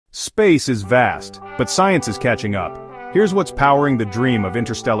Space is vast, but science is catching up. Here's what's powering the dream of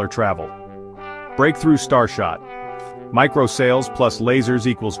interstellar travel. Breakthrough Starshot. Microsails plus lasers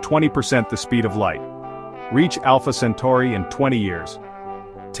equals 20% the speed of light. Reach Alpha Centauri in 20 years.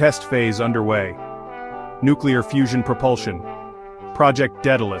 Test phase underway. Nuclear fusion propulsion. Project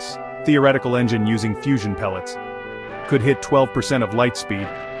Daedalus, theoretical engine using fusion pellets. Could hit 12% of light speed.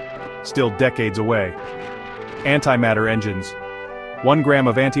 Still decades away. Antimatter engines. 1 gram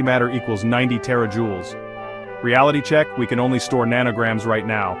of antimatter equals 90 terajoules. Reality check, we can only store nanograms right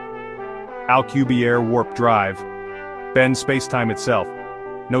now. Alcubierre warp drive. Bends spacetime itself.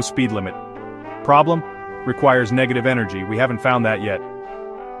 No speed limit. Problem? Requires negative energy, we haven't found that yet.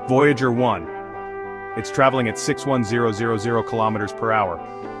 Voyager 1. It's traveling at 61000 kilometers per hour,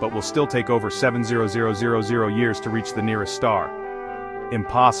 but will still take over 70000 years to reach the nearest star.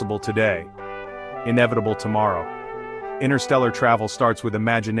 Impossible today. Inevitable tomorrow. Interstellar travel starts with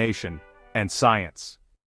imagination and science.